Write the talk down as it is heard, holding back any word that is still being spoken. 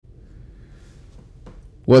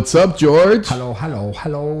What's up, George? Hello, Carlos.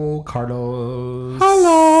 Hello.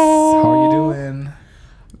 How are you doing?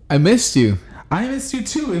 I missed you. I missed you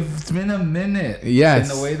too. It's been a minute. Yes.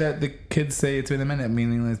 In the way that the kids say it's been a minute,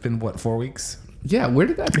 meaning it's been, 4 weeks? Yeah, where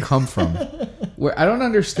did that come from? Where I don't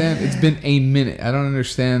understand. It's been a minute. I don't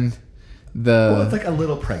understand the... Well, it's like a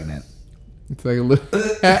little pregnant. It's like a little...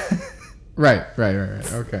 Right.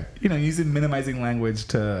 Okay. Using minimizing language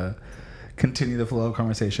to continue the flow of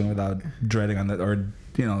conversation without dreading on the... or,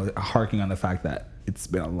 harking on the fact that it's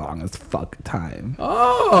been a long as fuck time.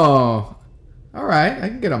 Oh. All right. I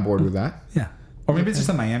can get on board with that. Yeah. Or maybe it's just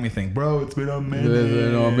a Miami thing. Bro, it's been a minute. It's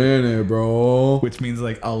been a minute, bro. Which means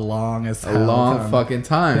like a long as a long fucking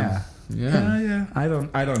time. Yeah. I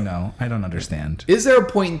don't know. I don't understand. Is there a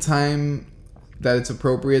point in time that it's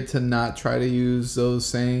appropriate to not try to use those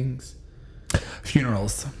sayings?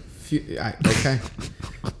 Funerals. Okay.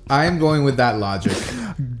 I am going with that logic.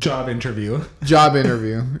 Job interview.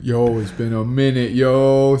 Yo, it's been a minute,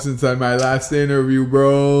 since my last interview,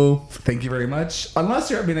 bro. Thank you very much. Unless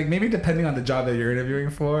you're, maybe depending on the job that you're interviewing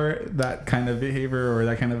for, that kind of behavior or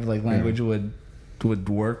that kind of language would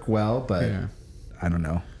work well, but I don't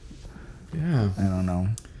know. Yeah. I don't know.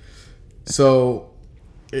 So,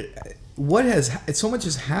 so much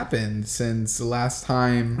has happened since the last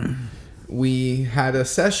time we had a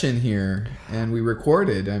session here and we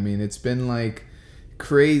recorded. It's been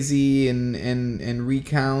crazy and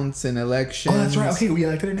recounts and elections. Oh, that's right. Okay, we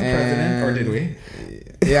elected a new president, or did we?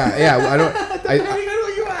 Yeah.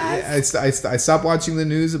 I stopped watching the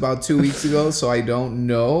news about 2 weeks ago, so I don't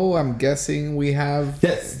know. I'm guessing we have.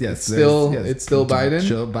 Yes. It's still Biden.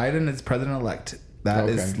 Joe Biden is president-elect. That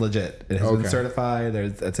is legit. It has been certified.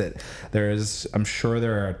 That's it. I'm sure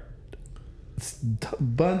there are a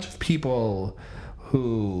bunch of people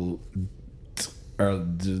who are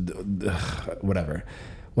whatever.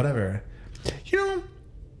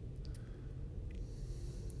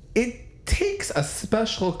 It takes a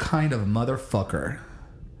special kind of motherfucker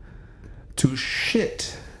to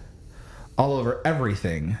shit all over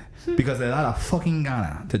everything because they're not a fucking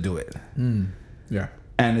gana to do it. Yeah.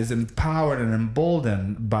 And is empowered and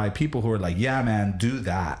emboldened by people who are like, yeah, man, do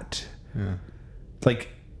that. Yeah.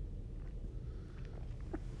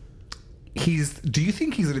 Do you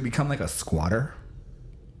think he's going to become a squatter?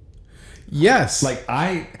 Yes. So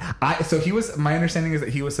my understanding is that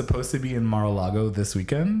he was supposed to be in Mar-a-Lago this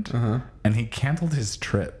weekend, and he canceled his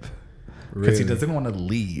trip because he doesn't want to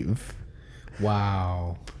leave.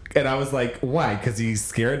 Wow. And I was like, why? Because he's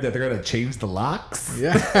scared that they're going to change the locks?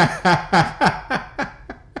 Yeah.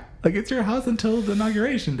 It's your house until the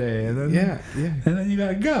inauguration day. And then, and then you got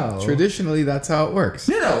to go. Traditionally, that's how it works.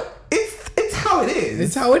 It's how it is.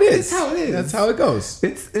 It's how it is. It's how it is. That's how it goes.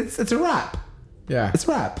 It's a wrap. Yeah. It's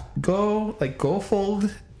a wrap. Go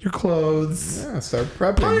fold your clothes. Yeah, start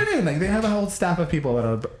prepping. Put it in. They have a whole staff of people that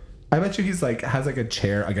are... I bet you he's has a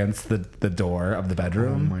chair against the door of the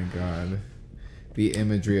bedroom. Oh my God. The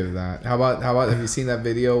imagery of that. How about have you seen that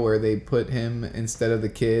video where they put him instead of the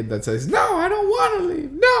kid that says, "No, I don't want to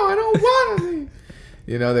leave. No, I don't want to leave."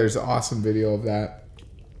 There's an awesome video of that.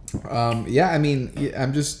 I'm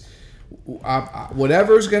just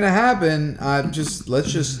whatever's going to happen, let's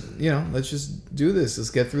just do this. Let's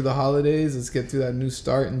get through the holidays. Let's get through that new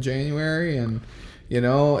start in January. And,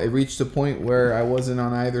 it reached a point where I wasn't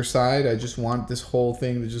on either side. I just want this whole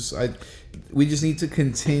thing to we just need to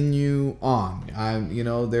continue on.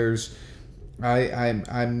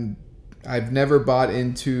 I've never bought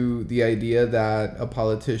into the idea that a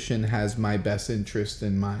politician has my best interest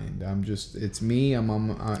in mind. It's me.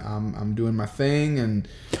 I'm doing my thing, and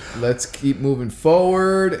let's keep moving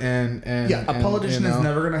forward. A politician is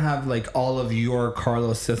never gonna have all of your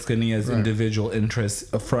Carlos Sescania's individual interests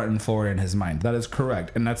front and forward in his mind. That is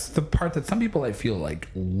correct, and that's the part that some people I feel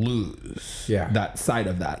lose. Yeah, that side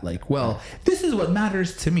of that. This is what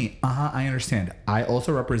matters to me. I understand. I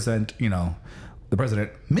also represent the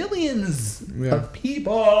president, millions of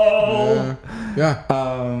people.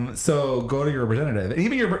 Yeah. So go to your representative. And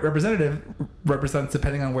even your representative represents,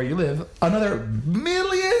 depending on where you live, another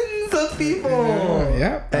millions of people.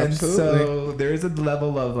 Yeah, absolutely. And so there is a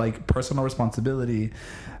level of personal responsibility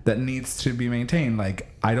that needs to be maintained.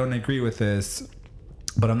 I don't agree with this,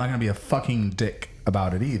 but I'm not going to be a fucking dick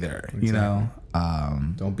about it either. Exactly.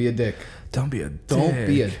 Don't be a dick. Don't be a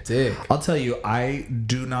dick. I'll tell you, I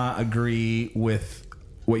do not agree with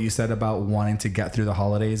what you said about wanting to get through the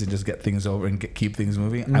holidays and just get things over and keep things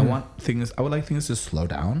moving. Mm-hmm. I would like things to slow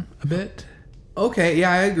down a bit. Okay,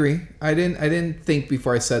 yeah, I agree. I didn't think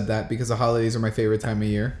before I said that because the holidays are my favorite time of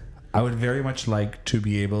year. I would very much like to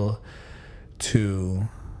be able to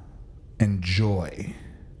enjoy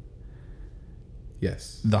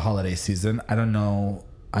Yes. the holiday season. I don't know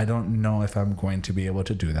if I'm going to be able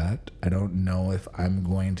to do that. I don't know if I'm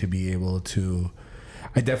going to be able to.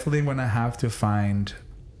 I definitely want to have to find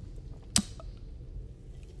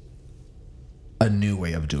a new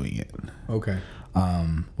way of doing it. Okay.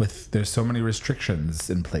 There's so many restrictions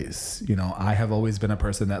in place. You know, I have always been a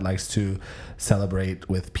person that likes to celebrate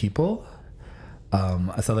with people.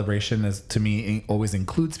 A celebration is, to me, always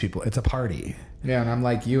includes people. It's a party. Yeah, and I'm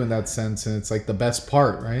like you in that sense, and it's like the best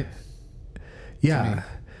part, right? Yeah.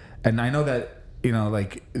 And I know that, you know,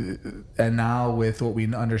 like, and now with what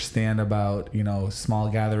we understand about, you know, small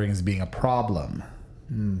gatherings being a problem.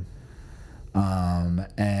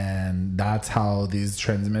 And that's how these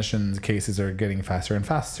transmission cases are getting faster and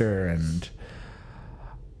faster, and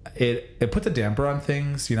it puts a damper on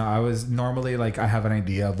things. You know, I was normally like, I have an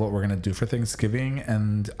idea of what we're gonna do for Thanksgiving,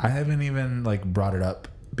 and I haven't even like brought it up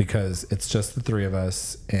because it's just the three of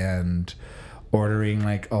us, and ordering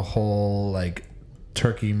like a whole like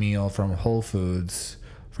turkey meal from Whole Foods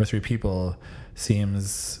for 3 people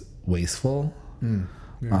seems wasteful.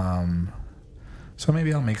 So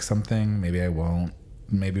maybe I'll make something, maybe I won't.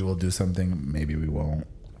 Maybe we'll do something, maybe we won't.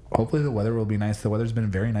 Hopefully the weather will be nice. The weather's been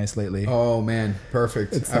very nice lately. Oh man,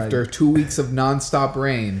 perfect. It's After like, 2 weeks of nonstop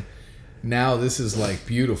rain, now this is like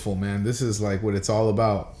beautiful, man. This is like what it's all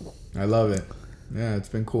about. I love it. Yeah, it's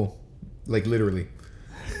been cool. Like literally.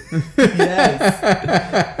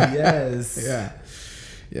 Yes.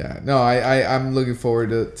 Yeah. No, I'm looking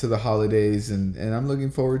forward to the holidays, and I'm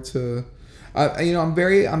looking forward to, I'm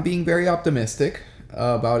being very optimistic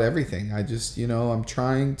about everything. I just, I'm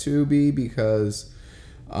trying to be, because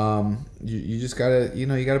you just gotta,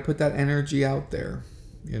 you gotta put that energy out there.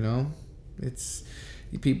 It's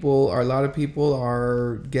a lot of people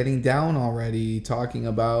are getting down already, talking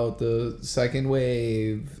about the second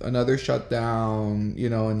wave, another shutdown,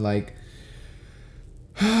 and like,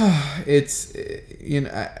 it's,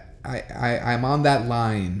 I'm on that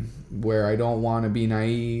line where I don't want to be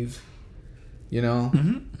naive,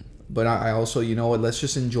 but I also, let's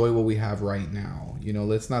just enjoy what we have right now.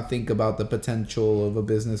 Let's not think about the potential of a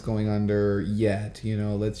business going under yet.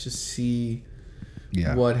 Let's just see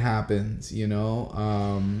what happens. It's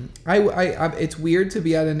weird to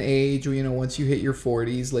be at an age where, once you hit your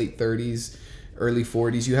 40s, late 30s, early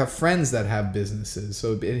 40s, you have friends that have businesses,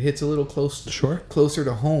 so it hits a little closer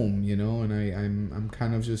to home, and I'm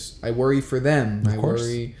kind of just, I worry for them. Of course.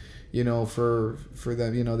 Worry, for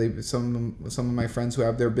them, they, some of my friends who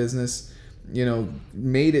have their business,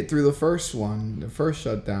 made it through the first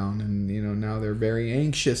shutdown, and now they're very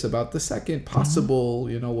anxious about the second possible,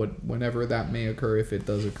 whenever that may occur, if it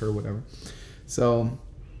does occur, whatever. So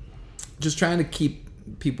just trying to keep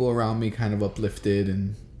people around me kind of uplifted,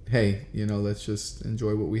 and hey, let's just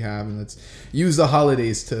enjoy what we have, and let's use the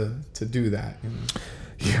holidays to do that.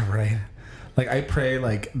 Yeah, right. Like, I pray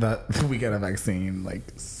like that we get a vaccine like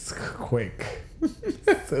quick,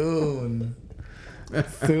 soon.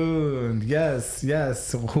 Yes. Who?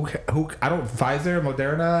 I don't. Pfizer,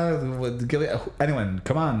 Moderna, Gilead. Anyone?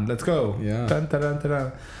 Come on, let's go. Yeah. Dun, dun, dun, dun,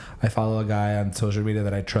 dun. I follow a guy on social media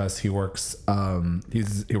that I trust. He works.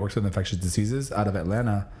 He works with infectious diseases out of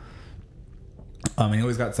Atlanta.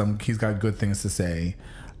 He's got good things to say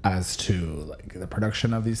as to like the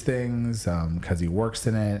production of these things, because he works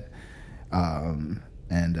in it.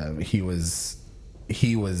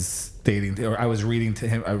 He was stating, or I was reading to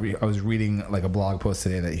him. I was reading like a blog post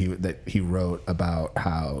today that he wrote about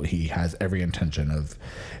how he has every intention of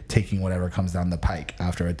taking whatever comes down the pike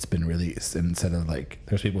after it's been released, instead of like,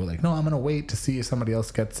 there's people who are like, no, I'm gonna wait to see if somebody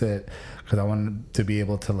else gets it, because I want to be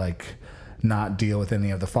able to like not deal with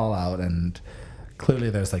any of the fallout. And clearly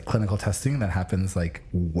there's like clinical testing that happens like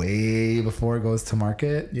way before it goes to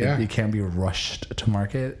market. Yeah. It can't be rushed to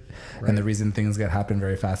market. Right. And the reason things get happen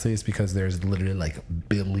very fastly is because there's literally like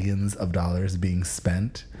billions of dollars being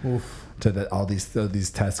spent. Oof. That all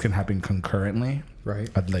these tests can happen concurrently.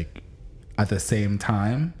 Right. At the same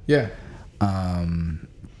time. Yeah.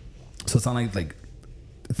 So it's not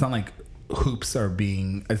like hoops are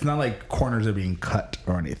being, it's not like corners are being cut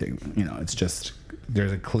or anything. It's just,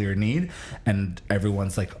 there's a clear need, and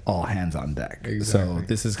everyone's like all hands on deck. Exactly. So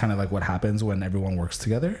this is kind of like what happens when everyone works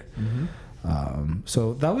together.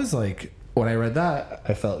 So that was like, when I read that,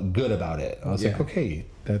 I felt good about it. I was like, okay,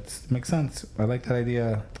 that makes sense. I like that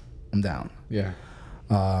idea. I'm down. Yeah.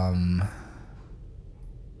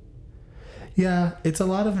 Yeah, it's a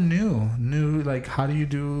lot of new, like, how do you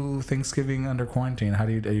do Thanksgiving under quarantine? How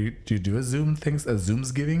do you do a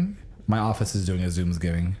Zoomsgiving? My office is doing a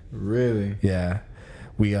Zoomsgiving. Really? Yeah.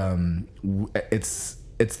 We it's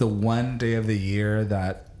the one day of the year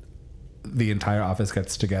that the entire office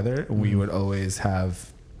gets together, we would always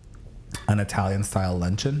have an Italian style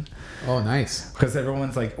luncheon. Oh, nice. Because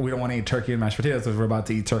everyone's like, we don't want to eat turkey and mashed potatoes because we're about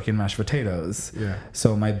to eat turkey and mashed potatoes. Yeah.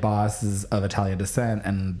 So my boss is of Italian descent,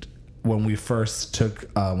 and when we first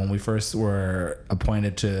were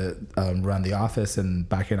appointed to run the office, and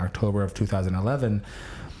back in October of 2011,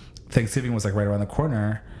 Thanksgiving was like right around the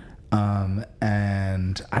corner.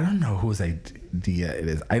 And I don't know whose idea it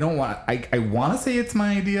is. I want to say it's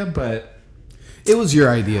my idea, but it was your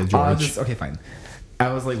idea, George. Okay, fine.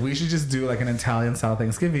 I was like, we should just do like an Italian style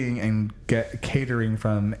Thanksgiving and get catering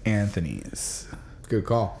from Anthony's. Good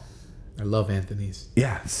call. I love Anthony's.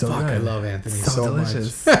 Yeah, so good. I love Anthony's so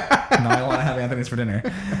delicious. much. Now I want to have Anthony's for dinner,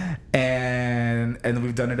 and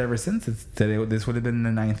we've done it ever since. This would have been the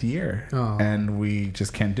 9th year, and we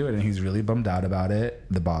just can't do it. And he's really bummed out about it,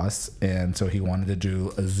 the boss, and so he wanted to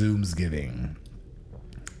do a Zoomsgiving.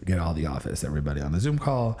 Get all the office, everybody on the Zoom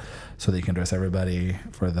call, so that you can dress everybody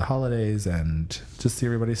for the holidays and just see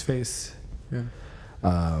everybody's face. Yeah.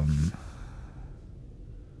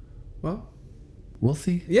 Well, we'll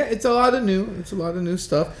see. Yeah, it's a lot of new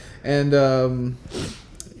stuff, and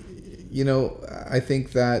you know, I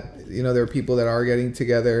think that, you know, there are people that are getting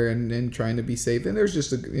together and trying to be safe, and there's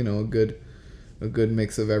just a good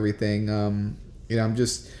mix of everything. You know,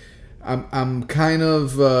 I'm kind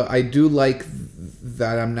of I do like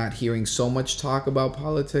that I'm not hearing so much talk about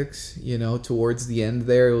politics. You know, towards the end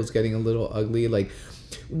there, it was getting a little ugly. Like,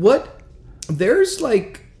 there's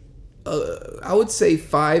like I would say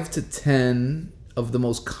 5 to 10 of the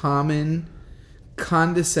most common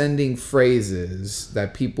condescending phrases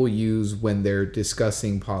that people use when they're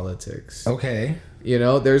discussing politics. Okay. You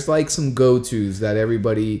know, there's like some go-tos that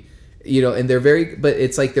everybody, you know, and but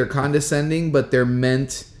it's like they're condescending, but they're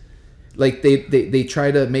meant, like they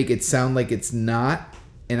try to make it sound like it's not.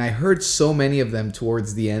 And I heard so many of them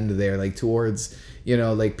towards the end there, like towards, you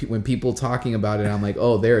know, like when people talking about it, I'm like,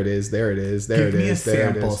 oh, there it is. Give me a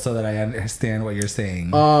sample so that I understand what you're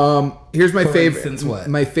saying. Here's my favorite. For instance, what?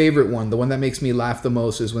 My favorite one, the one that makes me laugh the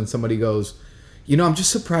most, is when somebody goes, you know, I'm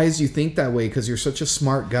just surprised you think that way because you're such a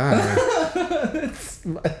smart guy.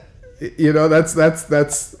 You know, that's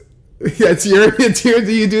your.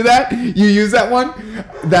 Do you do that? You use that one?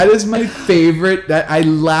 That is my favorite. That I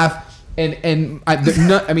laugh look,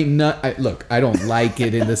 I don't like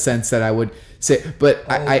it in the sense that I would say, but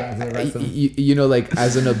you know, like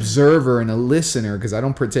as an observer and a listener, because I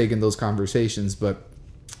don't partake in those conversations, but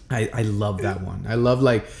I love that one. I love,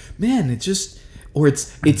 like, man, it's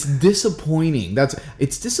disappointing.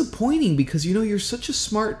 It's disappointing because, you know, you're such a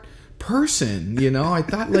smart person, you know. I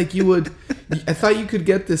thought you could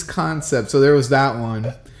get this concept. So there was that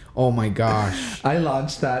one. Oh my gosh! I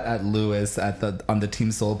launched that at Lewis on the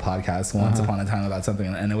Team Soul podcast once upon a time about something,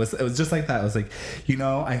 and it was just like that. I was like, you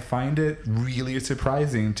know, I find it really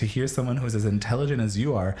surprising to hear someone who's as intelligent as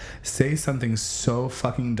you are say something so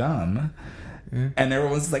fucking dumb. And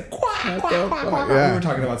everyone's like, quack, quack, quack, quack. Yeah. We were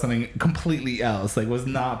talking about something completely else, like was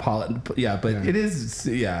not it is.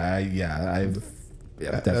 I've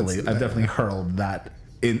definitely hurled that.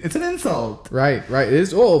 It's an insult. Right. It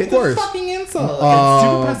is. Oh, of course. It's a fucking insult. It's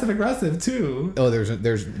super passive aggressive too. Oh,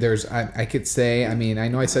 there's. I could say. I mean, I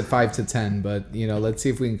know I said 5 to 10, but, you know, let's see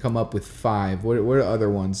if we can come up with 5. What are other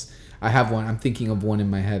ones? I have one. I'm thinking of one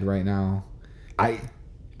in my head right now. I'm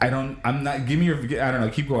not. Give me your. I don't know.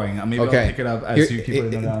 Keep going. Maybe I'll pick it up as you keep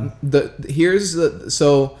putting it down.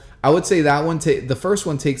 So I would say that one. The first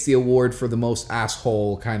one takes the award for the most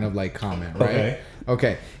asshole kind of like comment. Right.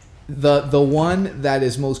 Okay. The one that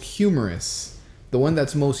is most humorous,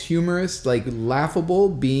 like laughable,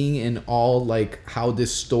 being in all like how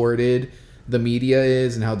distorted the media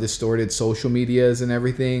is and how distorted social media is and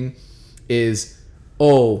everything, is,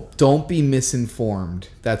 oh, don't be misinformed.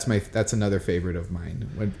 That's another favorite of mine.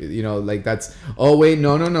 When, you know, like that's, oh wait,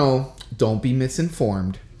 no, don't be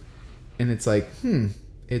misinformed. And it's like,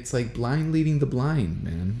 it's like blind leading the blind,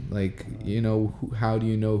 man. Like, you know, how do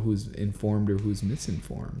you know who's informed or who's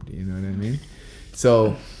misinformed? You know what I mean?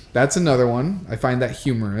 So that's another one. I find that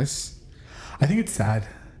humorous. I think it's sad.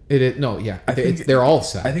 It is. No, yeah. They're all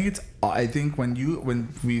sad. I think when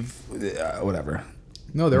we've whatever.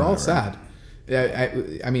 No, they're all sad.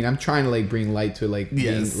 I mean, I'm trying to like bring light to like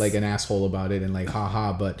being like an asshole about it and like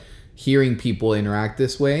haha, but hearing people interact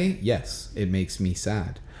this way, yes, it makes me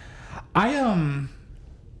sad.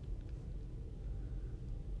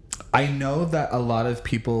 I know that a lot of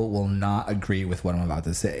people will not agree with what I'm about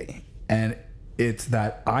to say. And it's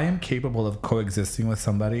that I am capable of coexisting with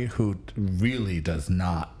somebody who really does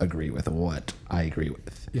not agree with what I agree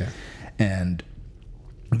with. Yeah. And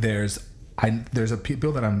there's a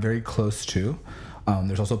people that I'm very close to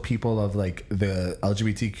There's also people of like the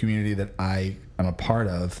LGBT community that I am a part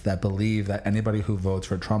of that believe that anybody who votes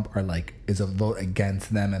for Trump is a vote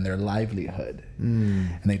against them and their livelihood,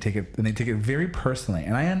 and they take it very personally.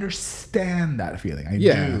 And I understand that feeling. I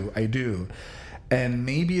do. And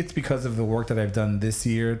maybe it's because of the work that I've done this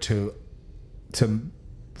year to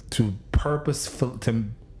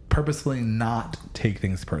purposefully not take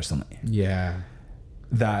things personally. Yeah.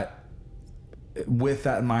 That with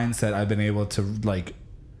that mindset, I've been able to like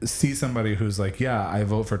see somebody who's like, yeah, I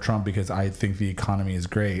vote for Trump because I think the economy is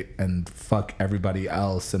great, and fuck everybody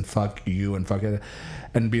else, and fuck you, and fuck it,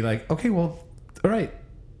 and be like, okay, well, all right,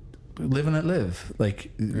 live and let live.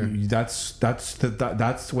 Like that's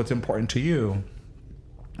what's important to you.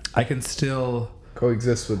 I can still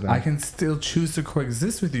coexist with them. I can still choose to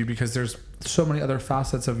coexist with you because there's so many other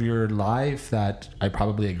facets of your life that I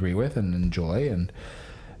probably agree with and enjoy, and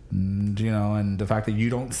and the fact that you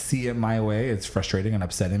don't see it my way, it's frustrating and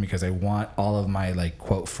upsetting because I want all of my like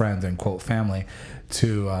quote friends and quote family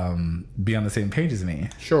to be on the same page as me.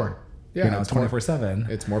 Sure. Yeah. 24/7.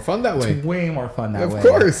 It's more fun that way. It's way more fun that way. Of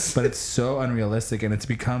course. But it's so unrealistic, and it's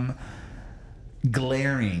become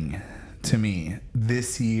glaring to me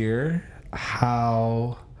this year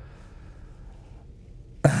how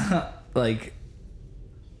like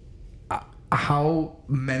how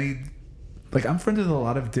many, like, I'm friends with a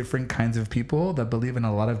lot of different kinds of people that believe in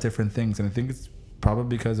a lot of different things, and I think it's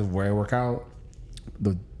probably because of where I work out,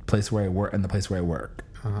 the place where I work, and the place where I work.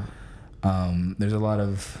 There's a lot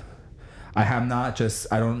of, I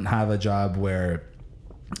don't have a job where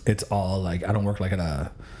it's all like, I don't work like at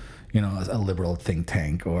a liberal think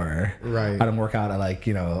tank, or right. I don't work out at like,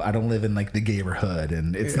 I don't live in like the gayborhood,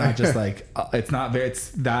 and it's not just like, it's not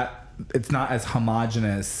as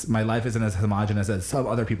homogenous. My life isn't as homogenous as some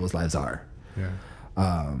other people's lives are. Yeah.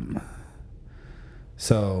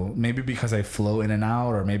 So maybe because I flow in and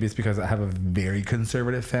out, or maybe it's because I have a very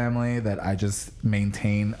conservative family that I just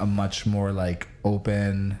maintain a much more like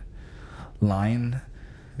open line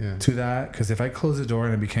to that. Because if I close the door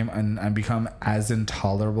and I become as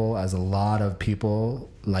intolerable as a lot of people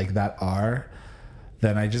like that are,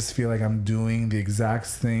 then I just feel like I'm doing the exact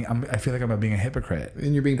thing. I feel like I'm being a hypocrite,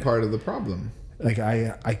 and you're being part of the problem. Like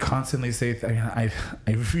I constantly say, I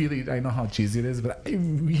know how cheesy it is, but I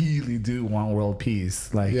really do want world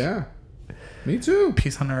peace. Like, yeah, me too.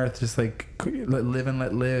 Peace on earth, just like live and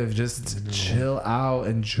let live. Just chill out,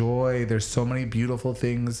 enjoy. There's so many beautiful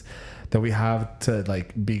things that we have to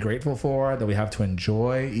like be grateful for, that we have to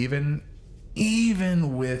enjoy, even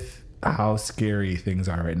with how scary things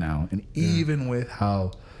are right now, and even with how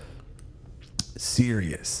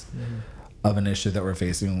serious of an issue that we're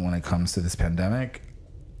facing when it comes to this pandemic.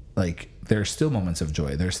 Like, there's still moments of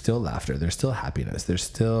joy, there's still laughter, there's still happiness, there's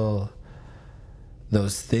still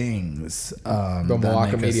those things. The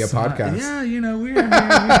Malacca Media Podcast. Yeah, we're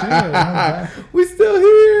here. We're still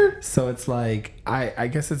here. So it's like, I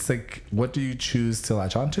guess it's like, what do you choose to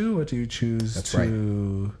latch onto? What do you choose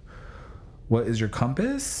to... What is your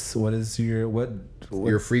compass? What is your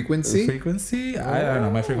your frequency? Frequency? I don't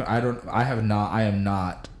know. My frequency. I am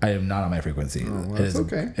not on my frequency. Oh, well, it's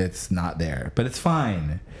okay. It's not there, but it's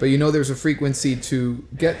fine. But there's a frequency to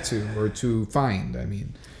get to, or to find. I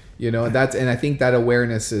mean, and I think that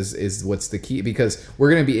awareness is what's the key, because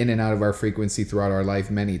we're going to be in and out of our frequency throughout our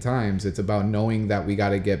life many times. It's about knowing that we got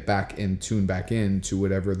to get tune back in to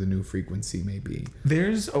whatever the new frequency may be.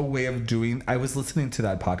 There's a way of doing. I was listening to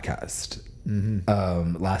that podcast.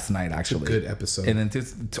 Last night, actually. It's a good episode, and I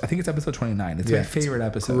think it's episode 29. It's my favorite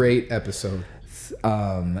episode. Great episode.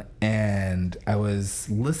 And I was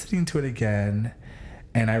listening to it again,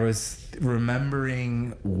 and I was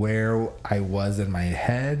remembering where I was in my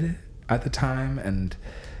head at the time, and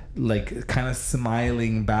like kind of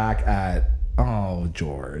smiling back at, oh,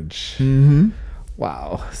 George,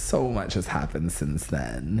 wow, so much has happened since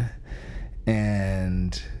then.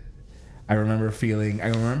 And I remember the feeling I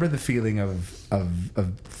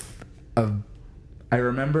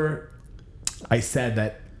remember I said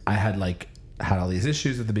that I had all these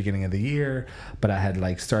issues at the beginning of the year, but I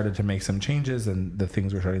had started to make some changes, and the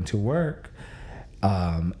things were starting to work.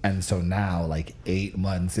 And so now, 8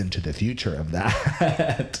 months into the future of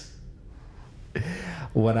that,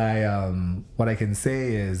 what I can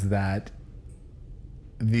say is that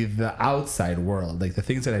the outside world, the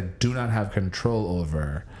things that I do not have control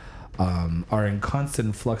over, are in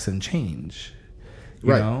constant flux and change.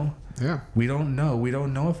 You know? Yeah. We don't know. We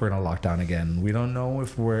don't know if we're going to lock down again. We don't know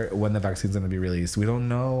when the vaccine's going to be released. We don't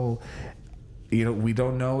know we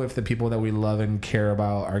don't know if the people that we love and care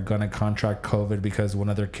about are gonna contract COVID because one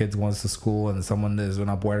of their kids wants to school and someone is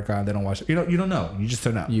una puerca and they don't watch. You don't know. You just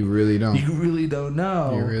don't know. You really don't. You really don't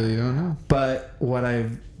know. You really don't know. But what I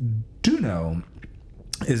do know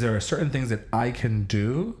is there are certain things that I can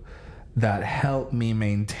do that help me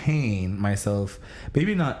maintain myself,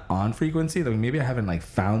 maybe not on frequency, like maybe I haven't like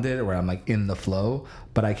found it where I'm like in the flow,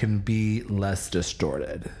 but I can be less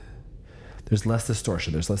distorted. There's less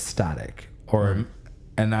distortion, there's less static, and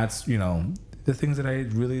that's, the things that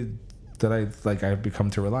I've become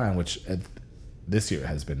to rely on, which this year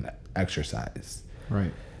has been exercise.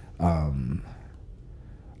 Right.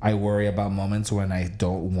 I worry about moments when I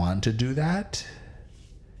don't want to do that.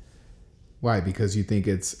 Why? Because you think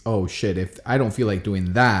it's, oh shit, if I don't feel like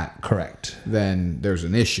doing that, correct, then there's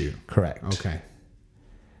an issue. Correct. Okay.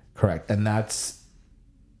 Correct. And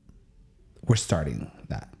we're starting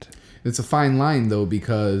that. It's a fine line though,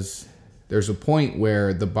 because there's a point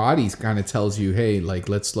where the body kind of tells you, hey, like,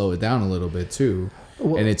 let's slow it down a little bit too.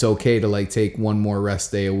 Well, and it's okay to like take one more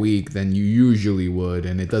rest day a week than you usually would.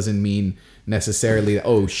 And it doesn't mean necessarily,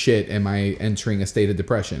 oh shit, am I entering a state of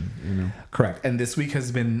depression? Correct. And this week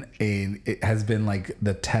has been like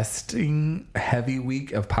the testing heavy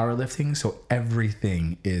week of powerlifting. So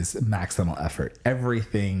everything is maximal effort.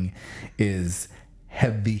 Everything is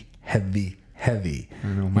heavy. I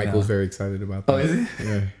know Michael's very excited about that. Oh, is he?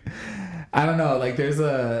 Yeah. I don't know. Like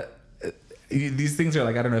these things are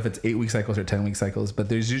like, I don't know if it's 8-week cycles or 10-week cycles, but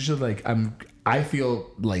there's usually like, I feel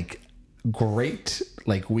like great,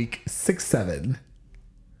 like week 6, 7.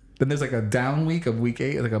 Then there's like a down week of week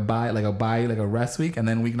 8, like a rest week. And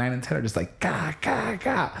then week 9 and 10 are just like,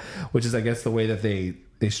 which is, I guess, the way that they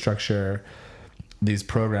structure these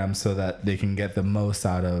programs so that they can get the most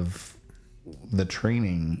out of the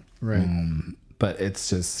training. Right. But it's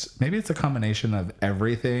just, maybe it's a combination of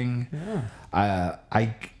everything. Yeah.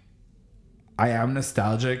 I am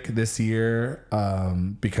nostalgic this year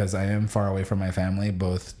because I am far away from my family,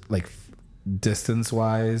 both like distance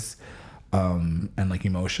wise and like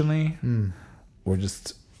emotionally.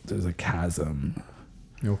 There's a chasm.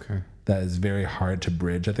 Okay. That is very hard to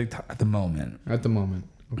bridge, I think, at the moment.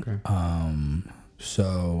 Okay.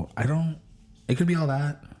 So it could be all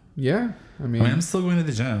that. Yeah. I mean, I'm still going to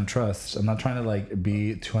the gym. Trust. I'm not trying to like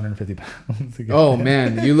be 250 pounds again. Oh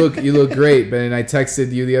man, you look great. But then I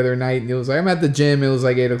texted you the other night, and it was like, I'm at the gym. It was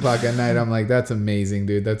like 8:00 at night. I'm like, that's amazing,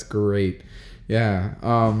 dude. That's great. Yeah.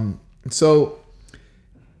 So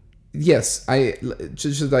yes, I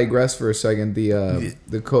just to digress for a second.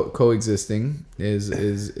 The coexisting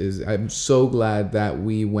is I'm so glad that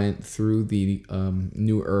we went through the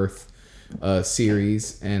New Earth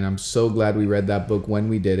series, and I'm so glad we read that book when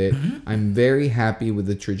we did it. I'm very happy with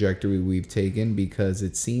the trajectory we've taken, because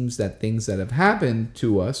it seems that things that have happened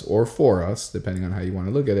to us or for us, depending on how you want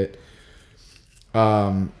to look at it,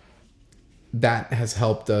 that has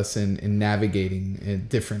helped us in navigating it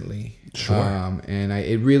differently. Sure. And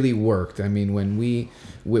it really worked. I mean, when we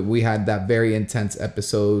had that very intense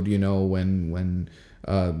episode, when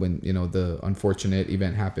the unfortunate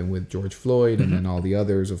event happened with George Floyd, and then all the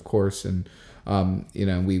others, of course, and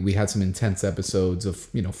we had some intense episodes of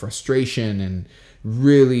frustration and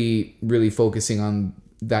really focusing on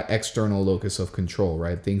that external locus of control,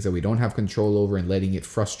 right? Things that we don't have control over, and letting it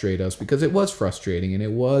frustrate us, because it was frustrating and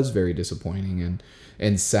it was very disappointing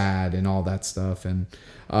and sad and all that stuff. And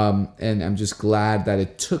I'm just glad that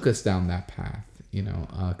it took us down that path,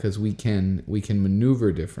 because we can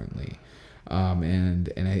maneuver differently.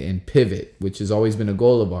 And pivot, which has always been a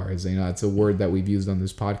goal of ours. It's a word that we've used on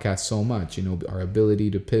this podcast so much, our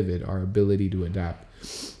ability to pivot, our ability to adapt.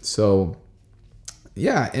 So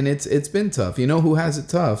yeah, and it's been tough. Who has it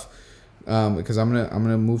tough? Because I'm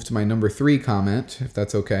gonna move to my number 3 comment, if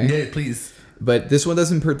that's okay. Yeah, please. But this one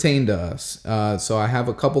doesn't pertain to us. So I have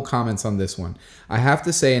a couple comments on this one. I have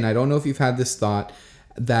to say, and I don't know if you've had this thought,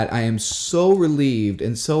 that I am so relieved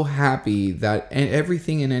and so happy that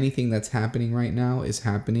everything and anything that's happening right now is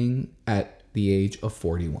happening at the age of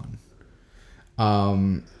 41.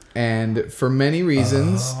 And for many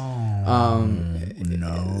reasons.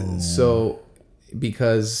 No. So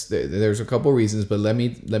because there's a couple reasons, but let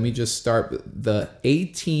me just start. The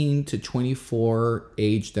 18 to 24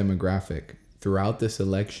 age demographic throughout this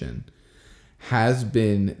election has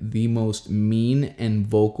been the most mean and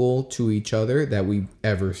vocal to each other that we've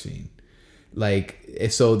ever seen.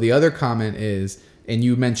 So the other comment is, and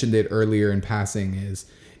you mentioned it earlier in passing, is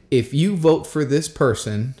if you vote for this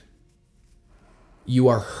person, you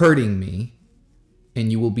are hurting me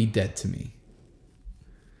and you will be dead to me.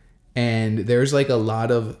 And there's like a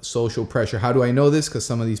lot of social pressure. How do I know this? Because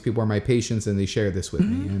some of these people are my patients and they share this with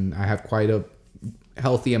me. And I have quite a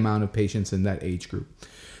healthy amount of patients in that age group.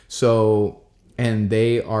 So, and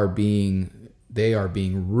they are being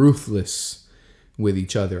ruthless with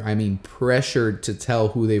each other. I mean, pressured to tell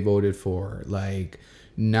who they voted for, like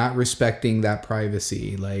not respecting that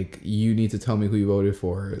privacy. Like, you need to tell me who you voted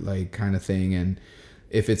for, like, kind of thing. And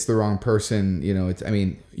if it's the wrong person, you know, it's, I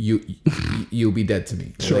mean, you'll be dead to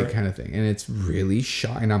me, sure, like, kind of thing. And it's really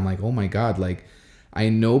shocking. I'm like, oh my God, like, I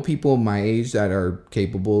know people my age that are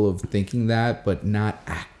capable of thinking that, but not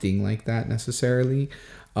acting like that necessarily.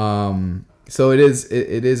 So it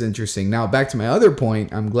is interesting. Now, back to my other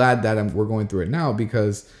point, I'm glad that we're going through it now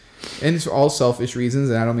because, and it's all selfish reasons,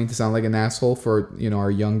 and I don't mean to sound like an asshole for, you know,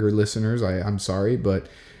 our younger listeners. I'm sorry, but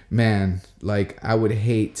man, like, I would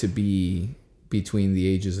hate to be between the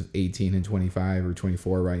ages of 18 and 25 or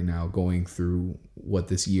 24 right now going through what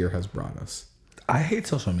this year has brought us. I hate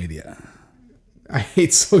social media. I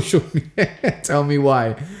hate social media. Tell me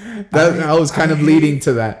why. I was kind of leading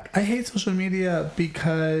to that. I hate social media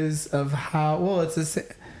because of how,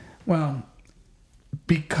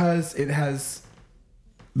 because it has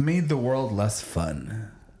made the world less fun.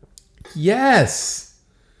 Yes.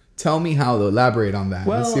 Tell me how, though. Elaborate on that.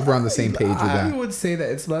 Let's see if we're on the same page with that. I would say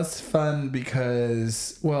that it's less fun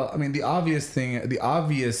because, well, I mean, the obvious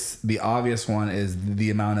one is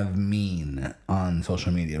the amount of mean on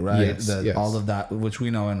social media, right? Yes, all of that, which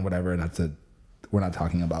we know and whatever. We're not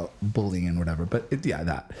talking about bullying and whatever, but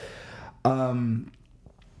that.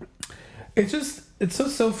 It's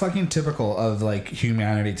so fucking typical of like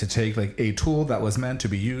humanity to take like a tool that was meant to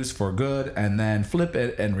be used for good and then flip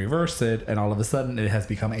it and reverse it, and all of a sudden it has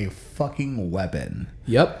become a fucking weapon.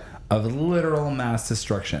 Yep. Of literal mass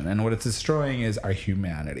destruction, and what it's destroying is our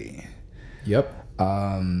humanity. Yep.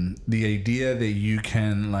 The idea that you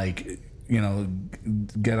can, like, you know,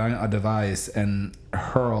 get on a device and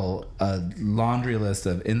hurl a laundry list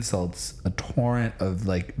of insults, a torrent of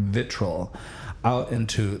like vitriol out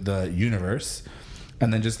into the universe,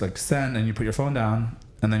 and then just like send, and you put your phone down,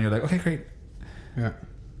 and then you're like, okay, great. Yeah.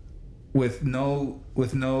 With no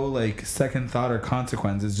like second thought or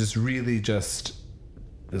consequences, just really just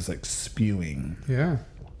like spewing. Yeah.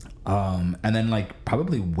 And then like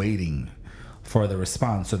probably waiting for the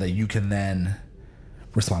response so that you can then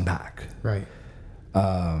respond back. Right.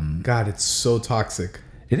 God, it's so toxic.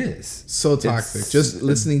 It is. So toxic. Just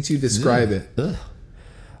listening to you describe it.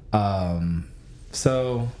 Ugh.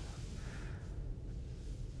 So,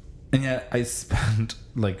 and yet I spent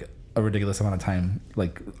like a ridiculous amount of time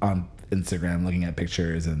like on Instagram looking at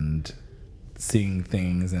pictures and seeing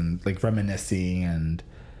things and like reminiscing and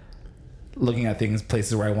looking at things,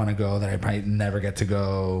 places where I want to go that I probably never get to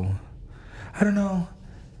go. I don't know.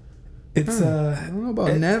 It's I don't know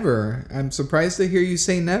about never. I'm surprised to hear you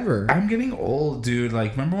say never. I'm getting old, dude.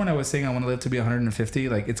 Like, remember when I was saying I want to live to be 150?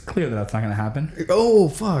 Like, it's clear that that's not going to happen. Oh,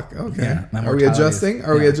 fuck. Okay. Yeah, Are we adjusting?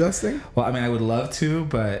 Are we adjusting? Well, I mean, I would love to,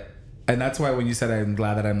 but... And that's why when you said I'm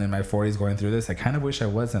glad that I'm in my 40s going through this, I kind of wish I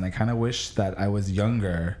wasn't. I kind of wish that I was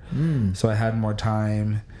younger. So I had more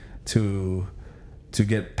time to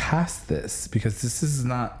get past this, because this is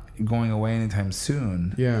not going away anytime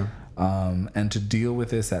soon. Yeah. And to deal with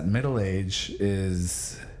this at middle age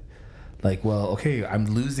is like, well, okay, I'm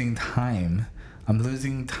losing time. I'm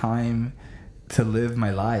losing time to live my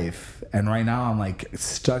life. And right now I'm like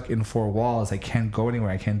stuck in four walls. I can't go anywhere.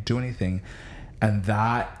 I can't do anything. And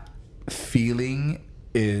that feeling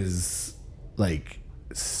is like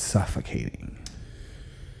suffocating.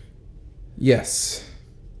 Yes.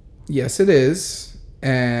 Yes, it is.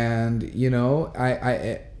 And, you know,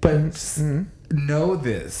 know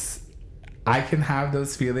this. I can have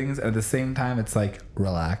those feelings, and at the same time, it's like,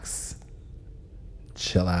 relax,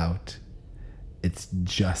 chill out. It's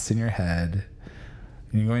just in your head.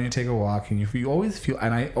 And you're going to take a walk, and you always feel,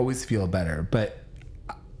 and I always feel better, but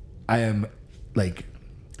I am like,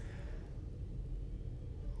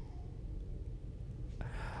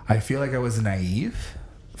 I feel like I was naive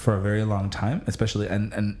for a very long time, especially,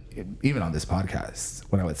 and even on this podcast,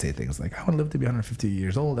 when I would say things like, I want to live to be 150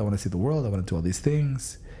 years old, I want to see the world, I want to do all these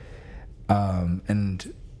things.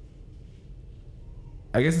 And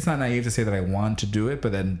I guess it's not naive to say that I want to do it,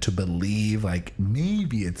 but then to believe like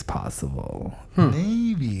maybe it's possible.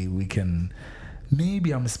 Maybe we can,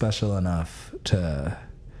 maybe I'm special enough to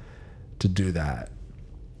do that.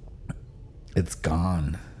 It's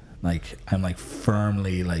gone. Like, I'm like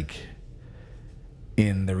firmly like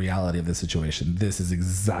in the reality of the situation. This is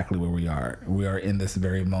exactly where we are. We are in this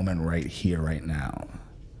very moment right here, right now.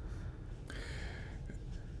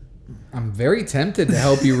 I'm very tempted to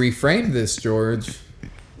help you reframe this, George.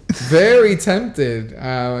 Very tempted.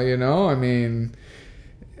 You know, I mean,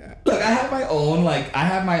 Look, I have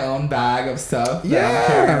my own bag of stuff that I'm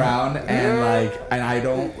carrying around, and I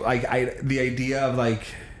don't the idea of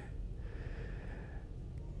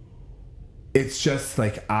it's just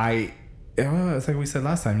it's like we said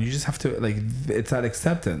last time. You just have to it's that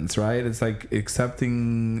acceptance, right? It's like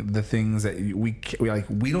accepting the things that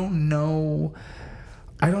we don't know.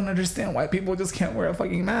 I don't understand why people just can't wear a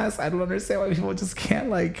fucking mask. I don't understand why people just can't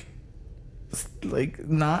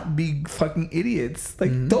not be fucking idiots.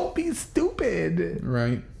 Don't be stupid.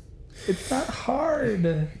 Right. It's not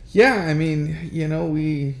hard. Yeah, I mean,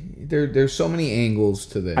 there's so many angles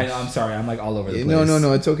to this. I know, I'm sorry. I'm all over the place.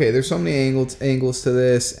 No, it's okay. There's so many angles to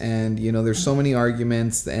this, and there's so many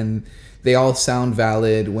arguments, and they all sound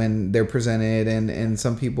valid when they're presented, and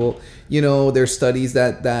some people, there's studies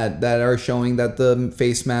that are showing that the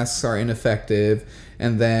face masks are ineffective,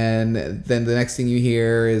 and then the next thing you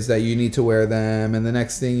hear is that you need to wear them, and the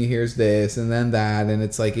next thing you hear is this, and then that, and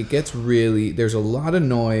it's it gets really, there's a lot of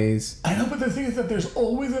noise. I know, but the thing is that there's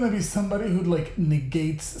always going to be somebody who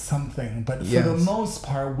negates something, but for the most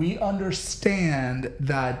part, we understand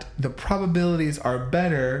that the probabilities are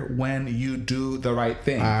better when you do the right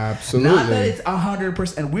thing. Absolutely. Not that it's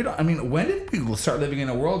 100%. We don't. I mean, when did we start living in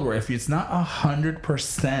a world where if it's not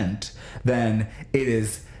 100%, then it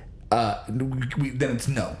is. Then it's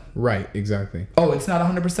no. Right. Exactly. Oh, it's not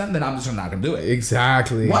 100%. Then I'm just not gonna do it.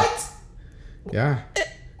 Exactly. What? Yeah.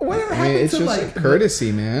 Whatever happened it's to just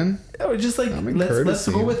courtesy, man. Or just let's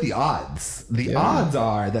go with the odds. The odds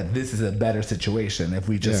are that this is a better situation if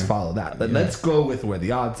we just follow that. Let's go with where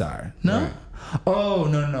the odds are. No. Right. Oh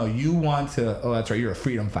no. You want to? Oh, that's right. You're a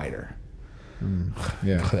freedom fighter.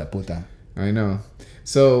 Yeah. I know.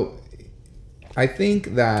 So, I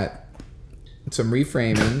think that some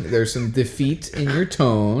reframing. There's some defeat in your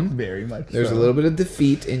tone. Very much. There's a little bit of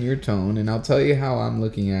defeat in your tone, and I'll tell you how I'm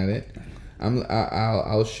looking at it.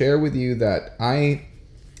 I'll share with you that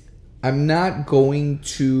I'm not going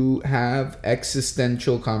to have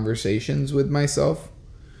existential conversations with myself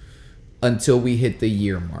until we hit the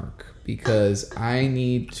year mark, because I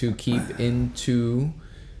need to keep into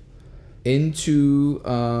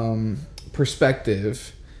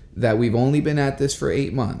perspective that we've only been at this for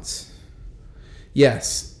 8 months.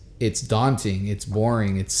 Yes, it's daunting, it's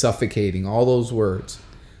boring, it's suffocating, all those words.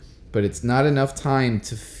 But it's not enough time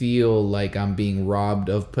to feel like I'm being robbed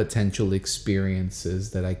of potential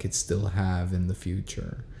experiences that I could still have in the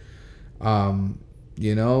future. 2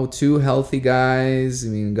 healthy guys,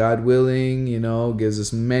 God willing, gives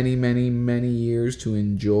us many, many, many years to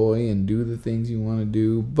enjoy and do the things you want to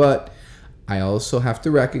do. But I also have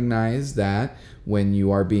to recognize that when you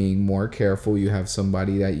are being more careful, you have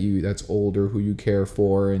somebody that's older who you care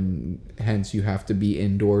for, and hence you have to be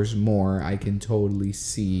indoors more. I can totally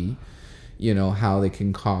see, how they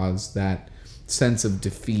can cause that sense of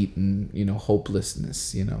defeat and,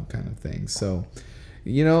 hopelessness, kind of thing. So,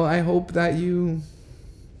 I hope that you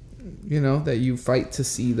fight to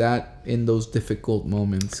see that in those difficult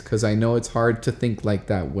moments, because I know it's hard to think like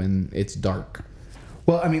that when it's dark.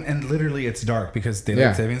 Well, and literally it's dark because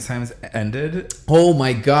daylight savings times ended. Oh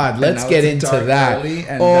my God, let's get into that. Early,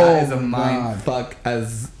 and that is a mind fuck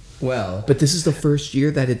as well. But this is the first year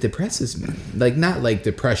that it depresses me. Not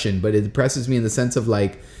depression, but it depresses me in the sense of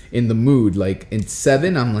in the mood. In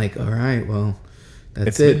 7, I'm all right, well,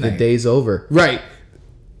 that's it. Midnight. The day's over. Right.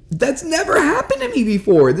 That's never happened to me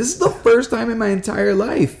before. This is the first time in my entire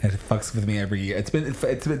life. It fucks with me every year. It's been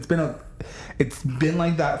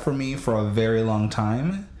like that for me for a very long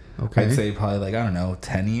time. Okay. I'd say probably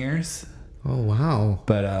 10 years. Oh wow.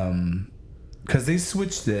 But because they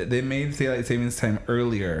switched it, they made daylight savings time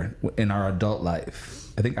earlier in our adult life.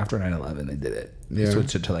 I think after 9/11 they did it. They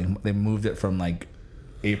switched it to they moved it from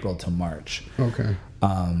April to March. Okay.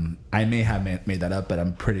 I may have made that up, but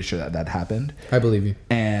I'm pretty sure that happened. I believe you.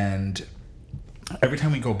 And every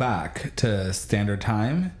time we go back to standard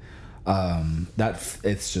time,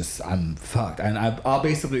 it's just I'm fucked, and I'll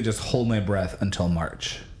basically just hold my breath until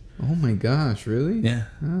March. Oh my gosh, really? Yeah.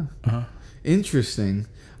 Interesting.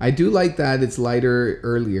 I do like that it's lighter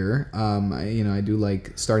earlier. I do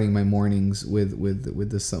like starting my mornings with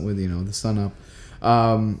the sun, the sun up.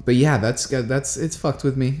 But yeah, that's it's fucked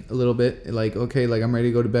with me a little bit. Okay, I'm ready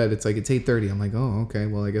to go to bed. It's it's 8:30. I'm oh, okay.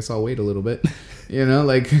 Well, I guess I'll wait a little bit.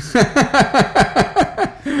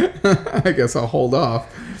 I guess I'll hold off.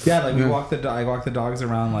 Yeah, I walk the dogs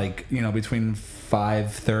around between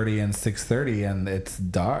 5:30 and 6:30, and it's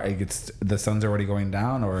dark. The sun's already going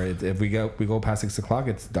down, or if we go past 6 o'clock,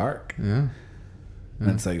 it's dark. Yeah.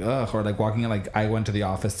 And it's like, ugh. Or like walking in, like I went to the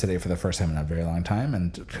office today for the first time in a very long time,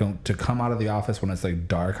 and to come out of the office when it's like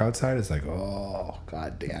dark outside, it's like, oh,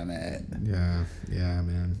 god damn it. Yeah,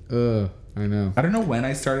 man. I know. I don't know when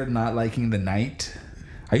I started not liking the night.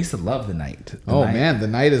 I used to love the night. Man, the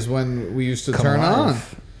night is when we used to turn on.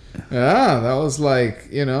 Yeah, that was like,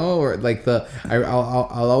 or like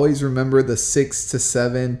I'll always remember the 6 to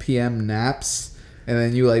 7 p.m. naps, and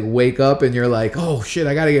then you like wake up and you're like, oh shit,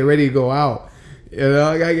 I gotta get ready to go out. I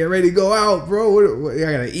gotta get ready to go out, bro. I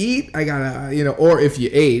gotta eat. I gotta, or if you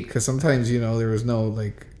ate, because sometimes, there was no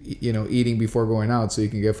like, eating before going out, so you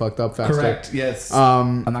can get fucked up faster. Correct. Yes.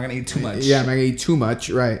 I'm not gonna eat too much. Yeah, I'm not gonna eat too much.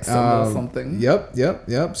 Right. Something. Yep.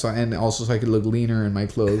 So and also so I could look leaner in my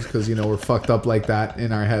clothes, because we're fucked up like that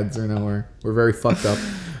in our heads. We're very fucked up.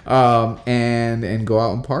 And go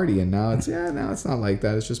out and party. And now it's not like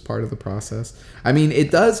that. It's just part of the process. I mean,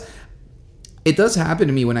 it does happen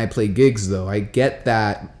to me when I play gigs, though. I get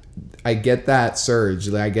that surge.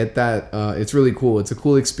 Like, I get that. It's really cool. It's a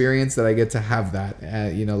cool experience that I get to have that.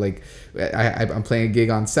 Like I'm playing a gig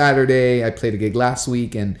on Saturday. I played a gig last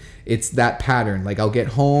week, and it's that pattern. Like, I'll get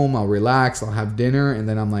home, I'll relax, I'll have dinner, and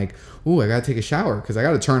then I'm like, ooh, I gotta take a shower because I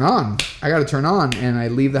gotta turn on. And I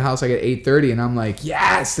leave the house like at 8:30, and I'm like,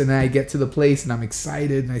 yes. And then I get to the place, and I'm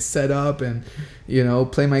excited, and I set up, and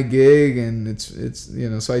play my gig, and it's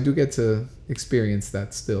so I do get to experience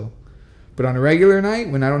that still. But on a regular night,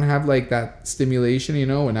 when I don't have like that stimulation,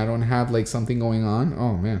 when I don't have like something going on,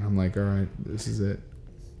 oh man, I'm like, all right, this is it.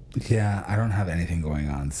 Yeah, I don't have anything going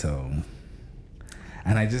on, so,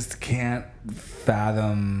 and I just can't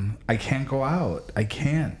fathom. I can't go out. I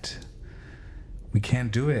can't. We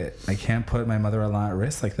can't do it. I can't put my mother-in-law at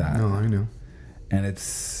risk like that. No, I know. And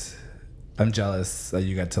I'm jealous that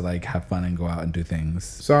you get to like have fun and go out and do things.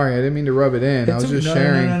 Sorry, I didn't mean to rub it in. I was just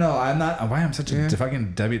sharing. No. I'm not. Why I'm such a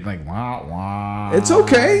fucking Debbie? Like, wah. It's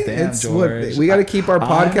okay. Damn, it's George. what we got to keep our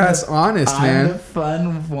podcast honest, man. I'm the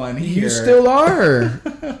fun one here. You still are.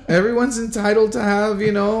 Everyone's entitled to have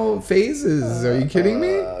phases. Are you kidding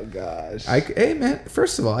me? Oh gosh. Hey man.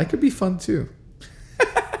 First of all, I could be fun too.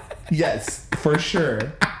 Yes, for sure.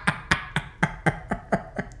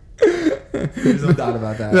 There's no doubt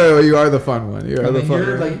about that. No, you are the fun one. You're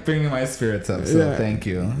like bringing my spirits up, so thank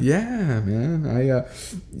you. Yeah, man.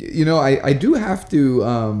 I do have to,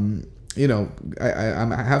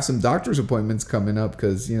 I have some doctor's appointments coming up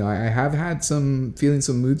because, I have had feeling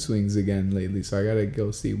some mood swings again lately. So I got to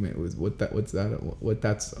go see what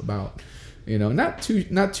that's about.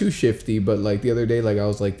 Not too shifty, but like the other day, like I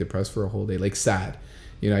was like depressed for a whole day, like sad.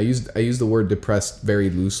 I use the word depressed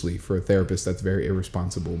very loosely for a therapist. That's very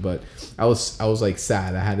irresponsible. But I was like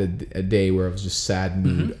sad. I had a day where I was just sad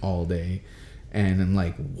mood all day, and I'm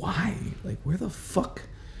like, why? Like, where the fuck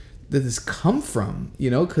did this come from?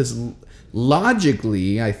 Because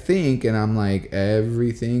logically, I think, and I'm like,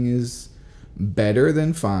 everything is better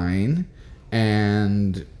than fine,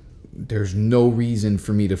 and there's no reason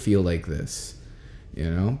for me to feel like this.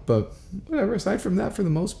 But whatever. Aside from that, for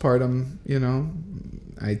the most part,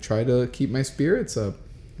 I try to keep my spirits up,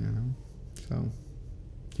 So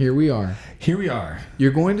here we are.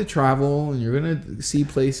 You're going to travel and you're going to see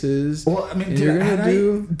places. Well, I mean,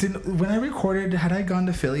 when I recorded, had I gone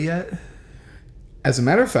to Philly yet? As a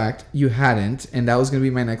matter of fact, you hadn't, and that was going to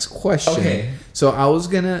be my next question. Okay. So I was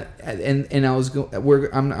gonna, and I was going.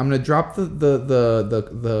 I'm gonna drop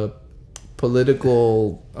the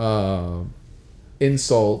political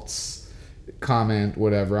insults, comment,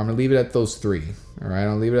 whatever. I'm gonna leave it at those 3. All right,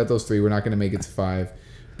 I'll leave it at those 3. We're not gonna make it to 5,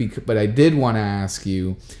 but I did want to ask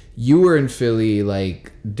you. You were in Philly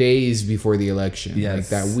like days before the election, like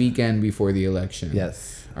that weekend before the election.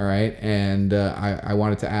 Yes. All right, and I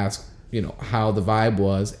wanted to ask, how the vibe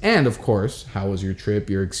was, and of course, how was your trip,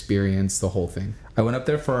 your experience, the whole thing. I went up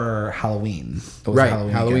there for Halloween. Right,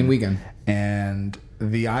 Halloween weekend. And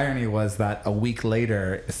the irony was that a week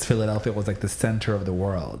later, Philadelphia was like the center of the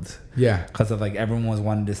world. Yeah. Because of like everyone was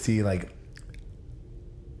wanting to see like...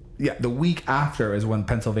 Yeah, the week after is when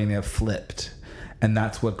Pennsylvania flipped. And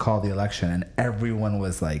that's what called the election. And everyone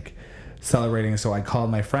was like celebrating. So I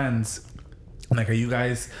called my friends. I'm like, are you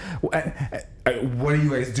guys... What are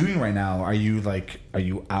you guys doing right now? Are you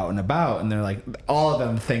out and about? And they're like, all of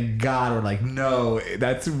them, thank God, were like, no,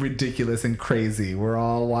 that's ridiculous and crazy. We're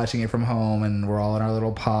all watching it from home, and we're all in our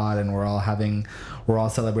little pod, and we're all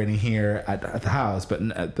celebrating here at the house, but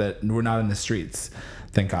we're not in the streets,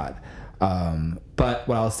 thank God. But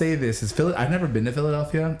what I'll say this is, I've never been to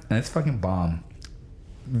Philadelphia, and it's fucking bomb.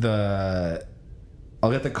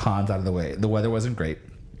 I'll get the cons out of the way. The weather wasn't great.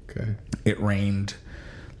 Okay. It rained.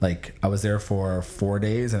 Like, I was there for 4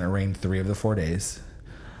 days, and it rained 3 of the 4 days.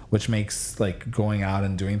 which makes like going out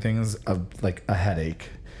and doing things like a headache.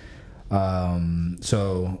 But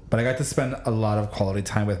I got to spend a lot of quality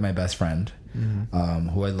time with my best friend,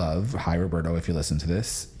 who I love. Hi, Roberto, if you listen to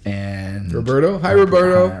this. And Roberto, hi,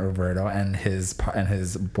 Roberto. Hi, Roberto, and his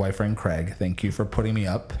boyfriend Craig. Thank you for putting me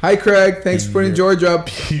up. Hi, Craig. Thanks for putting George up.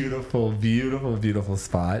 Beautiful, beautiful, beautiful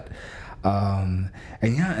spot.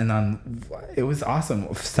 It was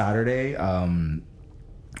awesome. Saturday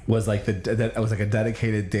was like it was like a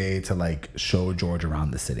dedicated day to like show George around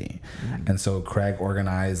the city, and so Craig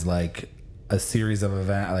organized like a series of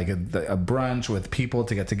events, like a brunch with people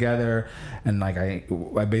to get together, and like I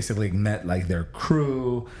basically met like their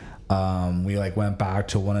crew. We like went back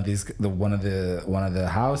to one of the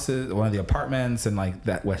houses, one of the apartments, and like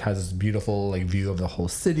that, which has this beautiful like view of the whole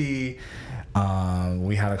city.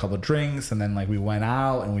 We had a couple of drinks, and then like we went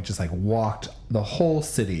out and we just like walked the whole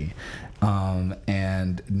city.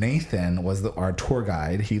 And Nathan was our tour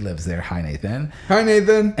guide. He lives there. Hi, Nathan. Hi,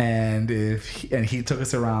 Nathan. And he took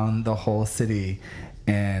us around the whole city,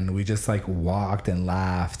 and we just like walked and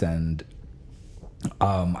laughed. And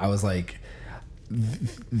I was like,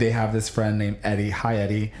 they have this friend named Eddie. Hi,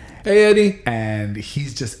 Eddie. Hey, Eddie. And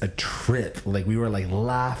he's just a trip. Like we were like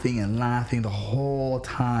laughing and laughing the whole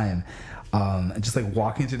time. And just like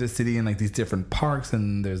walking through the city and like these different parks.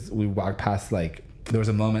 And we walked past like, there was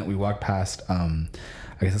a moment we walked past, I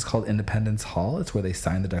guess it's called Independence Hall. It's where they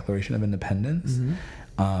signed the Declaration of Independence.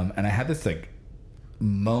 And I had this like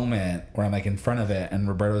moment where I'm like in front of it, and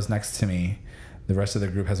Roberto's next to me. The rest of the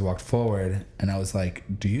group has walked forward, and I was like,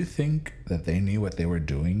 do you think that they knew what they were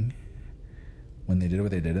doing when they did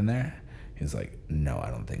what they did in there? He's like, no, I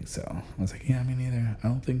don't think so. I was like, yeah, me neither. I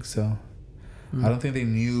don't think so. I don't think they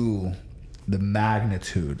knew the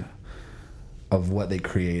magnitude of what they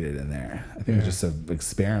created in there. I think it was just an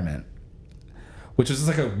experiment, which was just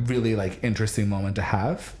like a really like interesting moment to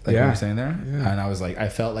have, like you were saying there. And I was like, I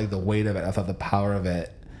felt like the weight of it. I felt the power of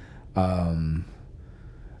it.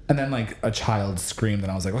 And then like a child screamed,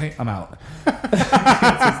 and I was like, okay, I'm out.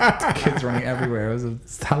 Kids running everywhere.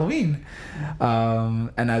 It's Halloween.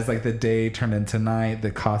 And as like the day turned into night,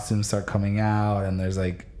 the costumes start coming out, and there's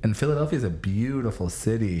like, and Philadelphia is a beautiful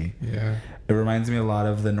city. Yeah. It reminds me a lot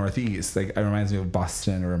of the Northeast. Like, it reminds me of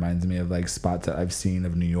Boston. It reminds me of like spots that I've seen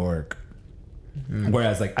of New York.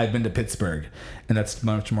 Whereas like I've been to Pittsburgh, and that's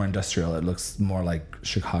much more industrial. It looks more like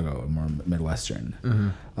Chicago, more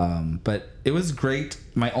Midwestern. But it was great.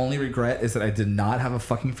 My only regret is that I did not have a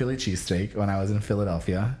fucking Philly cheesesteak when I was in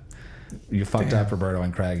Philadelphia. You fucked up, Roberto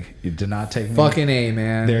and Craig. You did not take me. Fucking A,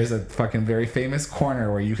 man. There's a fucking very famous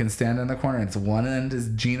corner where you can stand in the corner. It's one end is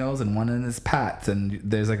Geno's and one end is Pat's, and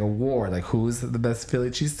there's like a war, like who's the best Philly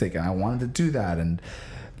cheesesteak. And I wanted to do that, and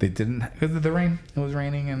they didn't, because of the rain. It was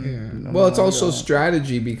raining, and well, it's also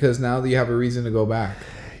strategy, because now that you have a reason to go back.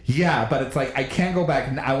 Yeah, but it's like I can't go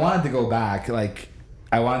back. I wanted to go back, like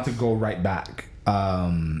I wanted to go right back,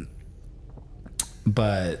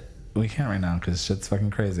 but we can't right now because shit's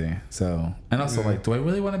fucking crazy. So, and also like, do I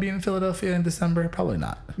really want to be in Philadelphia in December? Probably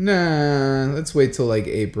not. Nah, let's wait till like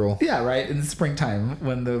April. Yeah, right, in the springtime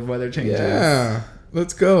when the weather changes. Yeah,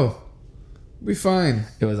 let's go. Be fine.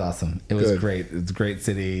 It was awesome. It was great. It's a great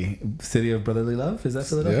city of brotherly love. Is that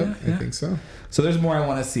Philadelphia? Yeah, I think so. So there's more I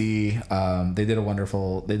want to see. They did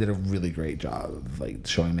a really great job of like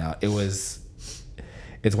showing me out.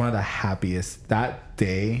 It's one of the happiest, that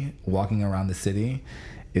day walking around the city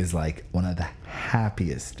is like one of the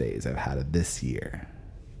happiest days I've had of this year.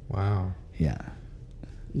 Wow. Yeah.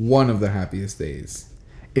 One of the happiest days.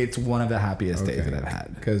 It's one of the happiest days that I've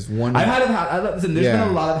had. Because there's been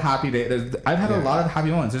a lot of happy days. I've had a lot of happy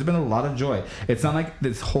moments. There's been a lot of joy. It's not like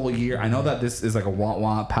this whole year. I know that this is like a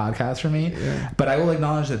want podcast for me, but I will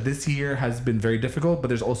acknowledge that this year has been very difficult, but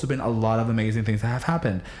there's also been a lot of amazing things that have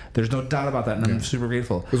happened. There's no doubt about that, and I'm super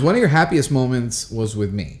grateful. Because one of your happiest moments was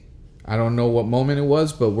with me. I don't know what moment it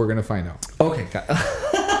was, but we're going to find out. Okay.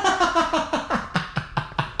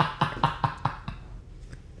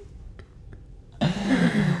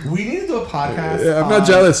 We need to do a podcast. I'm not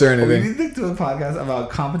jealous or anything. We need to do a podcast about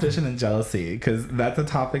competition and jealousy, because that's a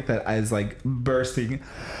topic that is like bursting.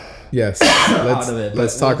 Yes.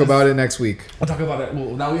 Let's talk about it next week. We'll talk about it.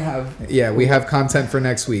 Well, now we have. Yeah, we have content for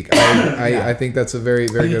next week. I think that's a very,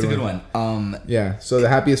 very good one. Yeah. So the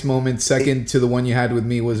happiest moment, second to the one you had with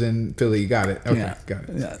me, was in Philly. You got it. Okay. Got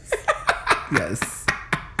it. Yes.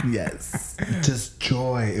 Yes. Just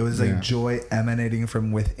joy. It was like joy emanating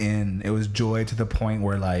from within. It was joy to the point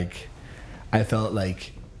where like I felt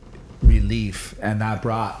like relief, and that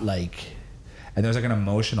brought like, and there was like an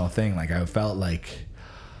emotional thing. Like I felt like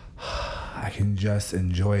I can just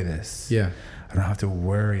enjoy this. Yeah. I don't have to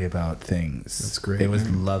worry about things. That's great. It was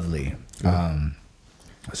lovely. Yeah.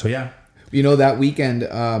 So yeah. You know, that weekend,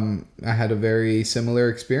 I had a very similar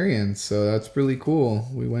experience. So that's really cool.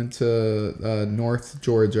 We went to North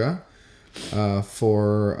Georgia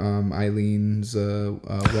for Eileen's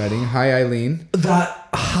wedding. Hi, Eileen. That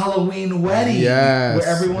Halloween wedding. Yes. Where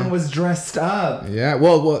everyone was dressed up. Yeah.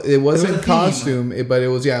 Well, it wasn't was a costume, but it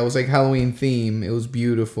was like Halloween theme. It was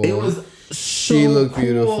beautiful. It was She looked cool.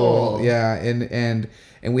 Beautiful. Yeah. And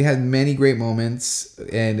we had many great moments,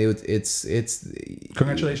 and it's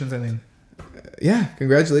Congratulations, Eileen. Yeah,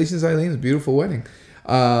 congratulations, Eileen. It's a beautiful wedding.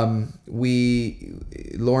 Lauren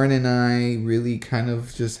and I really kind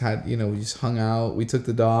of just had, we just hung out. We took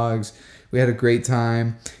the dogs. We had a great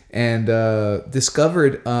time, and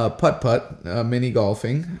discovered putt-putt, mini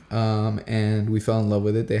golfing, and we fell in love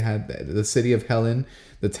with it. They had the city of Helen,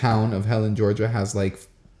 the town of Helen, Georgia, has like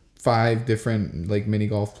 5 different like mini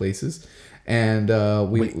golf places. And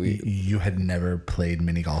you had never played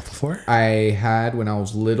mini golf before? I had when I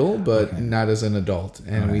was little, but not as an adult,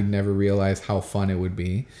 and we never realized how fun it would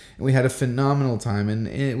be. And we had a phenomenal time,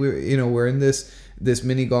 and we're in this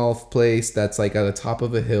mini golf place that's like at the top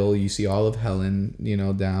of a hill. You see all of Helen,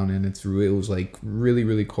 down, and it was like really,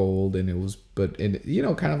 really cold, and it was,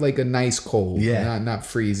 kind of like a nice cold, not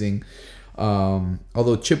freezing.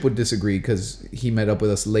 Although Chip would disagree because he met up with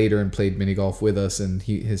us later and played mini golf with us, and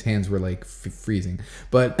his hands were like freezing.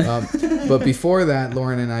 But before that,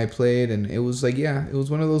 Lauren and I played, and it was like, it was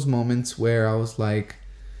one of those moments where I was like,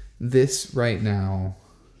 this right now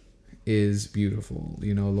is beautiful.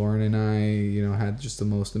 Lauren and I, had just the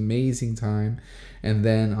most amazing time. And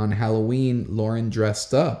then on Halloween, Lauren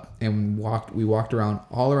dressed up and we walked around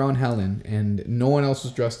all around Helen, and no one else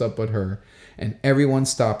was dressed up but her. And everyone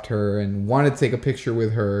stopped her and wanted to take a picture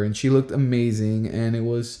with her, and she looked amazing, and it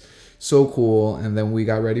was so cool. And then we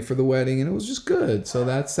got ready for the wedding, and it was just good. So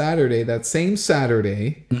that same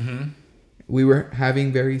Saturday, we were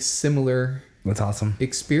having very similar That's awesome.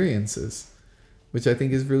 experiences, which I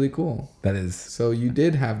think is really cool. That is. So you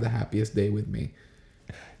did have the happiest day with me.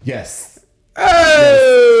 Yes.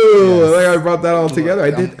 Oh, yes. I brought that all together.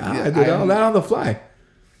 I did all that on the fly.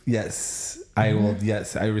 Yes. I will.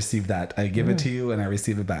 Yes, I received that. I give it to you, and I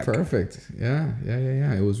receive it back. Perfect. Yeah.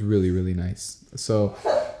 It was really, really nice. So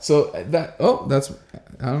that's.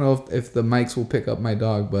 I don't know if the mics will pick up my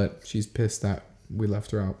dog, but she's pissed that we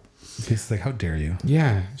left her out. She's like, "How dare you?"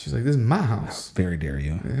 Yeah, she's like, "This is my house." Very dare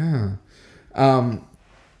you. Yeah.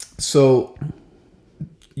 So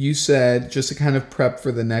you said, just to kind of prep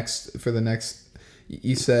for the next.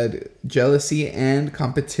 You said jealousy and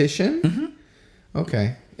competition. Mm-hmm.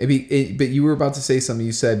 Okay. But you were about to say something.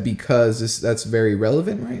 You said because that's very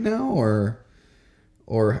relevant right now, or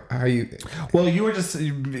how you? Well, you were just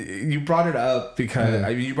you brought it up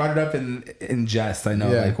because you brought it up in jest. I know,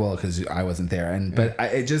 because I wasn't there, but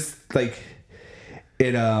it just like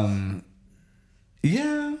it.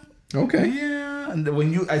 Yeah. Okay. Yeah, and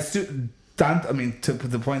when to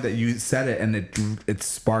the point that you said it, and it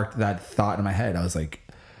sparked that thought in my head. I was like,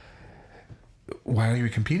 why are you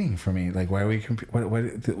competing for me? Like, why are we competing?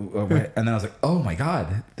 And then I was like, oh my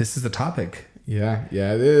God, this is the topic. Yeah,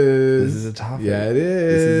 it is. This is a topic. Yeah, it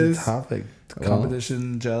is. This is a topic.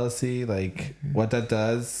 Competition, jealousy, like what that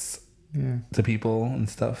does to people and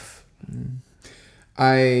stuff.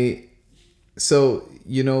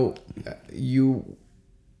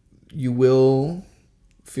 You will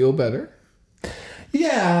feel better.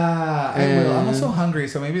 Yeah, I will. I'm also hungry,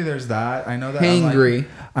 so maybe there's that. I know that hangry.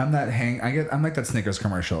 I'm like that Snickers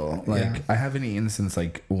commercial. Like I haven't eaten since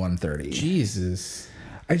like 1:30. Jesus.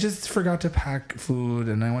 I just forgot to pack food,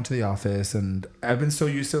 and I went to the office, and I've been so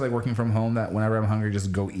used to like working from home that whenever I'm hungry,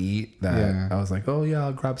 just go eat. That I was like, oh yeah,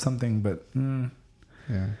 I'll grab something, but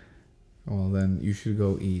yeah. Well, then you should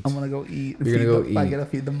go eat. I'm gonna go eat. You're gonna go eat. I gotta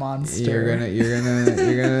feed the monster.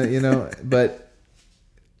 You're gonna. But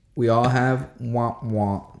we all have womp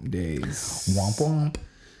womp days. Womp womp.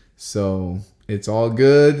 So it's all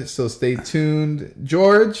good. So stay tuned.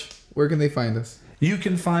 George, where can they find us? You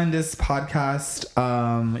can find this podcast.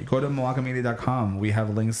 Go to MoakaMedia.com. We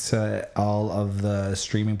have links to all of the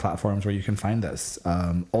streaming platforms where you can find us.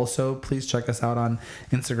 Also, please check us out on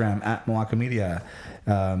Instagram at Moaka Media.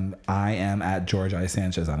 I am at George I.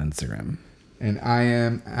 Sanchez on Instagram. And I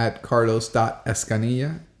am at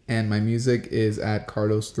Carlos.Escanilla. And my music is at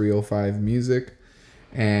Carlos305 Music.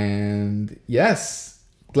 And yes,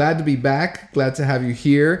 glad to be back. Glad to have you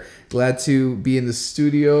here. Glad to be in the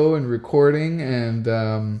studio and recording. And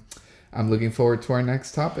I'm looking forward to our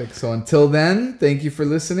next topic. So until then, thank you for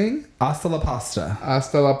listening. Hasta la pasta.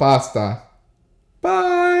 Hasta la pasta.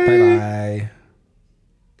 Bye. Bye-bye.